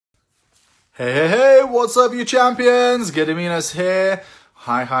Hey, what's up, you champions? Gediminas here.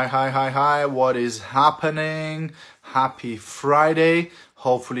 Hi. What is happening? Happy Friday.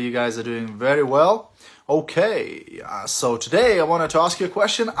 Hopefully you guys are doing very well. Okay, so today I wanted to ask you a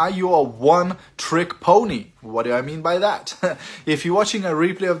question. Are you a one-trick pony? What do I mean by that? If you're watching a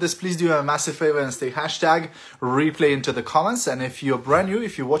replay of this, please do me a massive favor and stay hashtag replay into the comments. And if you're brand new,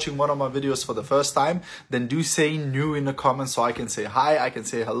 if you're watching one of my videos for the first time, then do say new in the comments so I can say hi, I can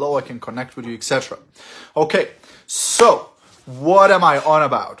say hello, I can connect with you, etc. Okay, so what am I on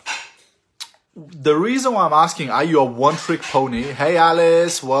about? The reason why I'm asking, are you a one-trick pony? Hey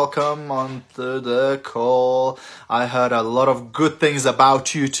Alice, welcome onto the call. I heard a lot of good things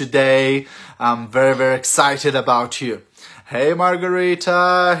about you today. I'm very excited about you. Hey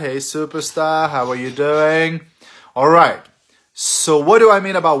Margarita, hey Superstar, how are you doing? Alright, so what do I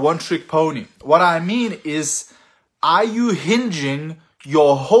mean about one-trick pony? What I mean is, are you hinging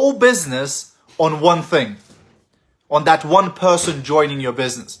your whole business on one thing? On that one person joining your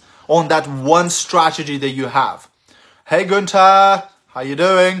business? On that one strategy that you have. Hey Gunther, how you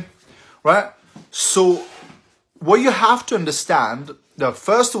doing? Right? So what you have to understand that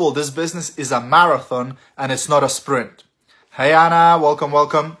first of all, this business is a marathon and it's not a sprint. Hey Anna,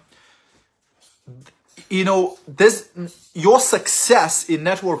 welcome. You know, your success in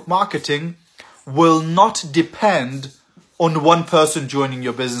network marketing will not depend on one person joining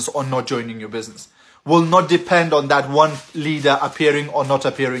your business or not joining your business. Will not depend on that one leader appearing or not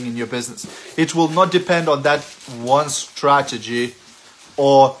appearing in your business. It will not depend on that one strategy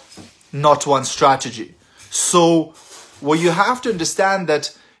or not one strategy. So what you have to understand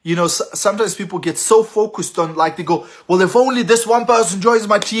that, you know, sometimes people get so focused on, like, they go, well, if only this one person joins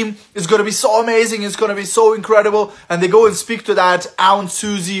my team, it's going to be so amazing, it's going to be so incredible. And they go and speak to that Aunt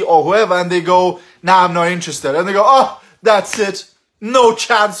Susie or whoever and they go, nah, I'm not interested. And they go, oh, that's it. No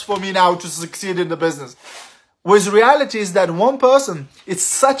chance for me now to succeed in the business. Whereas reality is that one person, it's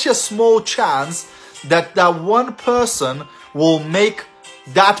such a small chance that that one person will make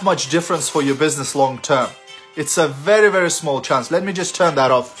that much difference for your business long term. It's a very small chance. Let me just turn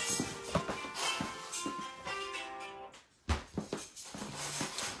that off.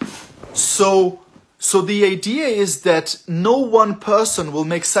 So the idea is that no one person will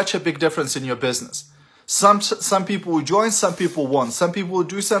make such a big difference in your business. Some people will join, some people won't. Some people will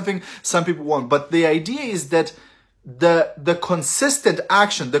do something, some people won't. But the idea is that the consistent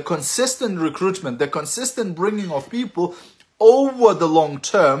action, the consistent recruitment, the consistent bringing of people over the long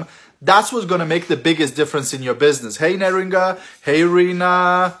term, that's what's going to make the biggest difference in your business. Hey Neringa, hey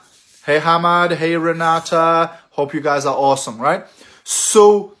Rina, hey Hamad, hey Renata. Hope you guys are awesome, right?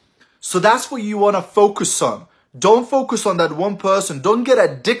 So that's what you want to focus on. Don't focus on that one person. Don't get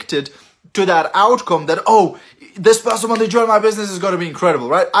addicted to that outcome that, oh, this person when they join my business is going to be incredible,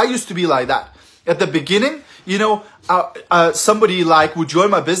 right? I used to be like that. At the beginning, you know, somebody like would join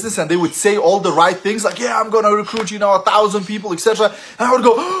my business and they would say all the right things like, yeah, I'm going to recruit, you know, 1,000 people, etc. And I would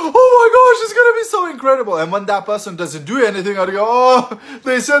go, oh my gosh, it's going to be so incredible. And when that person doesn't do anything, I'd go, oh,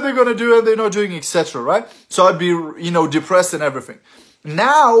 they said they're going to do it and they're not doing, etc. Right? So I'd be, you know, depressed and everything.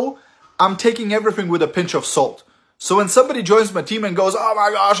 Now I'm taking everything with a pinch of salt. So when somebody joins my team and goes, oh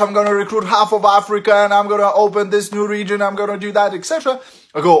my gosh, I'm going to recruit half of Africa and I'm going to open this new region, I'm going to do that, etc.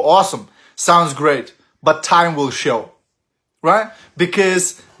 I go, awesome. Sounds great. But time will show, right?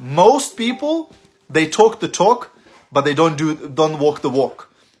 Because most people, they talk the talk, but they don't walk the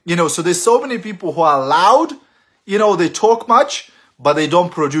walk. You know, so there's so many people who are loud, you know, they talk much, but they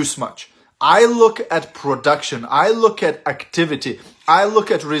don't produce much. I look at production. I look at activity. I look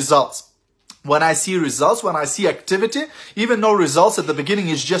at results. When I see results, when I see activity, even though results at the beginning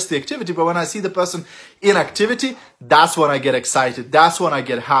is just the activity, but when I see the person in activity, that's when I get excited. That's when I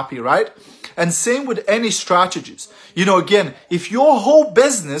get happy, right? And same with any strategies. You know, again, if your whole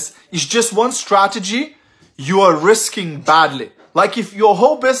business is just one strategy, you are risking badly. Like if your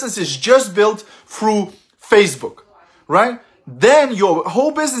whole business is just built through Facebook, right? Then your whole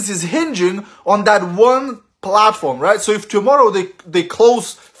business is hinging on that one platform, right? So if tomorrow they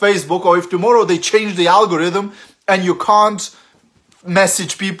close Facebook, or if tomorrow they change the algorithm and you can't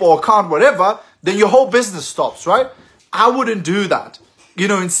message people or can't whatever, then your whole business stops, right? I wouldn't do that. You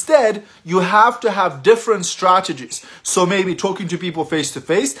know, instead, you have to have different strategies. So maybe talking to people face to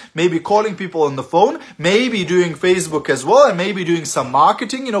face, maybe calling people on the phone, maybe doing Facebook as well, and maybe doing some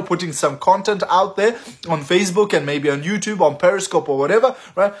marketing, you know, putting some content out there on Facebook and maybe on YouTube, on Periscope or whatever,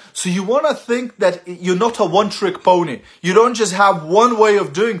 right? So you want to think that you're not a one-trick pony. You don't just have one way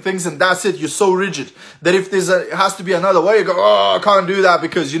of doing things and that's it. You're so rigid that if it has to be another way, you go, oh, I can't do that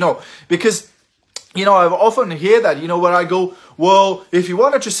because, you know, because You know, I often hear that, you know, where I go, well, if you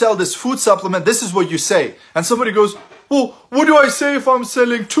wanted to sell this food supplement, this is what you say. And somebody goes, well, what do I say if I'm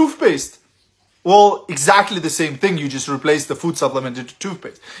selling toothpaste? Well, exactly the same thing. You just replace the food supplement into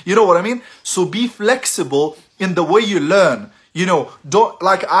toothpaste. You know what I mean? So be flexible in the way you learn. You know, don't,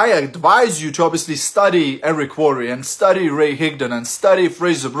 like I advise you to obviously study Eric Worre and study Ray Higdon and study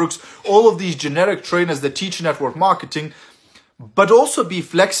Fraser Brooks, all of these generic trainers that teach network marketing, but also be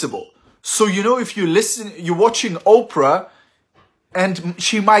flexible. So, you know, if you listen, you're watching Oprah and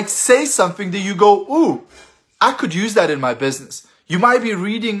she might say something that you go, ooh, I could use that in my business. You might be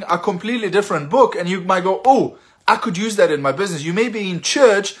reading a completely different book and you might go, oh, I could use that in my business. You may be in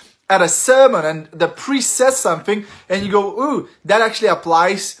church at a sermon and the priest says something and you go, ooh, that actually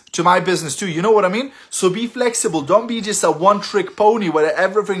applies to my business too. You know what I mean? So be flexible. Don't be just a one-trick pony where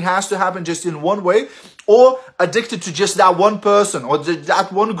everything has to happen just in one way, or addicted to just that one person or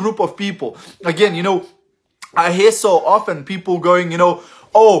that one group of people. Again, you know, I hear so often people going, you know,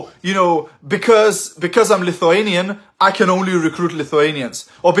 oh, you know, because I'm Lithuanian, I can only recruit Lithuanians.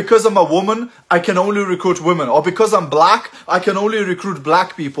 Or because I'm a woman, I can only recruit women. Or because I'm black, I can only recruit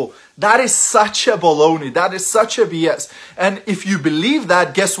black people. That is such a baloney. That is such a BS. And if you believe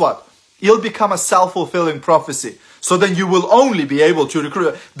that, guess what? It'll become a self-fulfilling prophecy. So then you will only be able to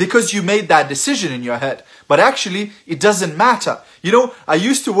recruit because you made that decision in your head. But actually, it doesn't matter. You know, I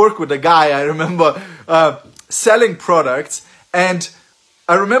used to work with a guy, I remember, selling products, and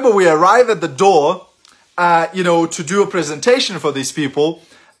I remember we arrive at the door, you know, to do a presentation for these people.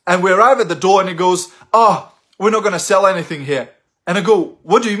 And we arrive at the door and he goes, oh, we're not going to sell anything here. And I go,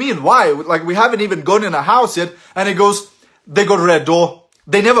 what do you mean? Why? Like, we haven't even gone in a house yet. And he goes, they got red door.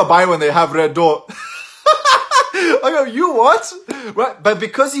 They never buy when they have red door. I go, you what? Right? But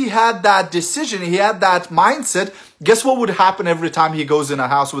because he had that decision, he had that mindset, guess what would happen every time he goes in a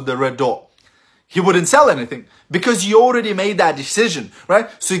house with the red door? He wouldn't sell anything because you already made that decision, right?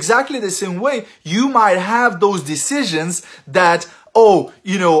 So exactly the same way, you might have those decisions that, oh,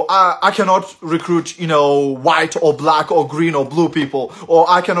 you know, I cannot recruit, you know, white or black or green or blue people, or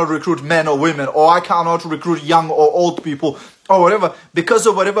I cannot recruit men or women, or I cannot recruit young or old people, or whatever, because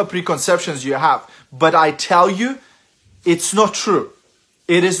of whatever preconceptions you have. But I tell you, it's not true.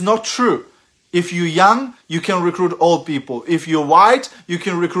 It is not true. If you're young, you can recruit old people. If you're white, you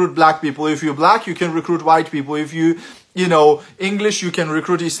can recruit black people. If you're black, you can recruit white people. If you know, English, you can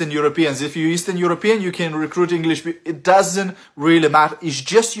recruit Eastern Europeans. If you're Eastern European, you can recruit English. It doesn't really matter. It's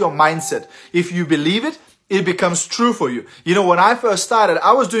just your mindset. If you believe it, it becomes true for you. You know, when I first started,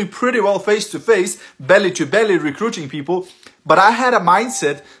 I was doing pretty well face-to-face, belly-to-belly recruiting people. But I had a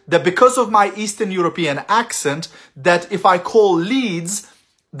mindset that because of my Eastern European accent, that if I call leads,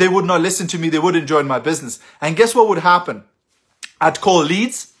 they would not listen to me, they wouldn't join my business. And guess what would happen? I'd call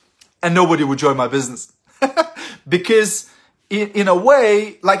leads and nobody would join my business. Because in a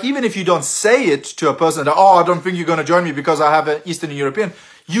way, like even if you don't say it to a person, that, oh, I don't think you're going to join me because I have an Eastern European,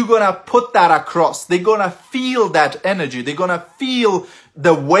 you're going to put that across. They're going to feel that energy. They're going to feel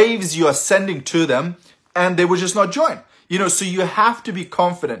the waves you are sending to them and they will just not join. You know, so you have to be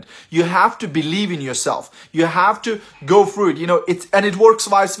confident. You have to believe in yourself. You have to go through it. You know, and it works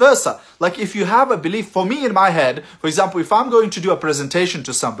vice versa. Like if you have a belief, for me in my head, for example, if I'm going to do a presentation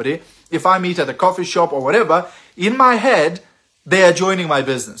to somebody, if I meet at a coffee shop or whatever, in my head, they are joining my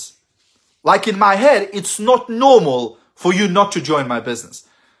business. Like in my head, it's not normal for you not to join my business.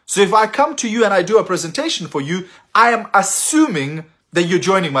 So if I come to you and I do a presentation for you, I am assuming that you're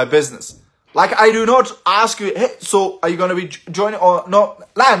joining my business. Like, I do not ask you, hey, so are you going to be joining or no?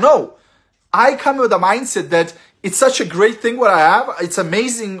 No. I come with a mindset that it's such a great thing what I have. It's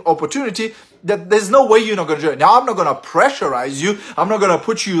amazing opportunity that there's no way you're not going to join. Now, I'm not going to pressurize you. I'm not going to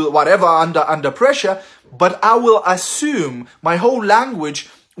put you whatever under pressure, but I will assume my whole language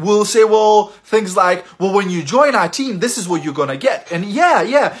will say, well, things like, well, when you join our team, this is what you're going to get. And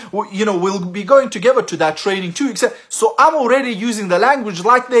yeah, well, you know, we'll be going together to that training too. So I'm already using the language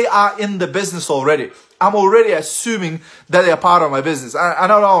like they are in the business already. I'm already assuming that they're part of my business. I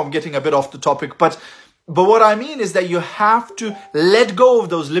don't know, I'm getting a bit off the topic, but what I mean is that you have to let go of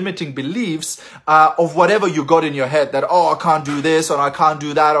those limiting beliefs of whatever you got in your head that, oh, I can't do this or I can't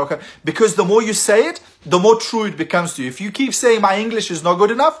do that. Because the more you say it, the more true it becomes to you. If you keep saying my English is not good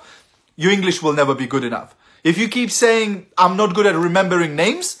enough, your English will never be good enough. If you keep saying I'm not good at remembering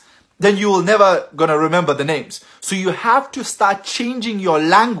names, then you will never gonna remember the names. So you have to start changing your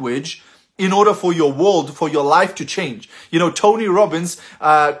language in order for your world, for your life to change. You know, Tony Robbins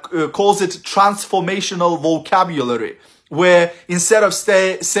calls it transformational vocabulary, where instead of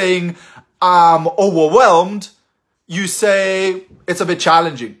saying I'm overwhelmed, you say it's a bit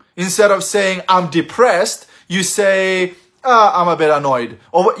challenging. Instead of saying I'm depressed, you say I'm a bit annoyed.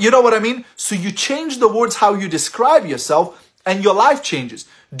 Or you know what I mean? So you change the words how you describe yourself and your life changes.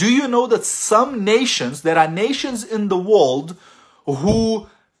 Do you know that there are nations in the world who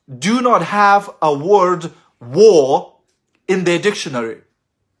do not have a word war in their dictionary?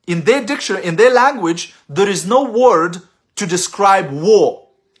 In their dictionary, in their language, there is no word to describe war.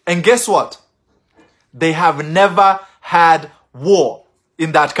 And guess what? They have never had war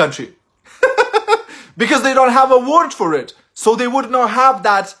in that country. Because they don't have a word for it. So they would not have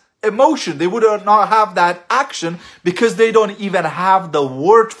that emotion. They would not have that action because they don't even have the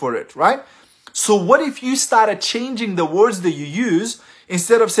word for it, right? So what if you started changing the words that you use?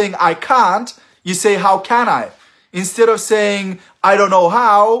 Instead of saying, I can't, you say, how can I? Instead of saying, I don't know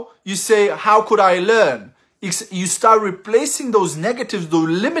how, you say, how could I learn? You start replacing those negatives, those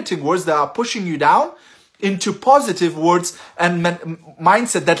limiting words that are pushing you down into positive words and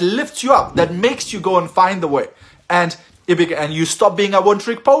mindset that lifts you up, that makes you go and find the way. And you stop being a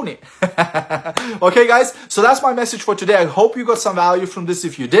one-trick pony. Okay, guys? So that's my message for today. I hope you got some value from this.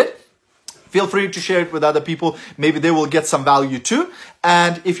 If you did, feel free to share it with other people. Maybe they will get some value too.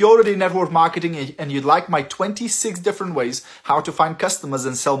 And if you're already in network marketing and you'd like my 26 different ways how to find customers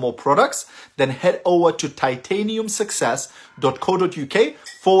and sell more products, then head over to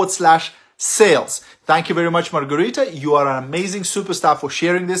titaniumsuccess.co.uk/sales. Thank you very much, Margarita. You are an amazing superstar for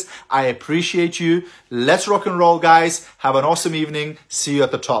sharing this. I appreciate you. Let's rock and roll, guys. Have an awesome evening. See you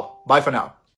at the top. Bye for now.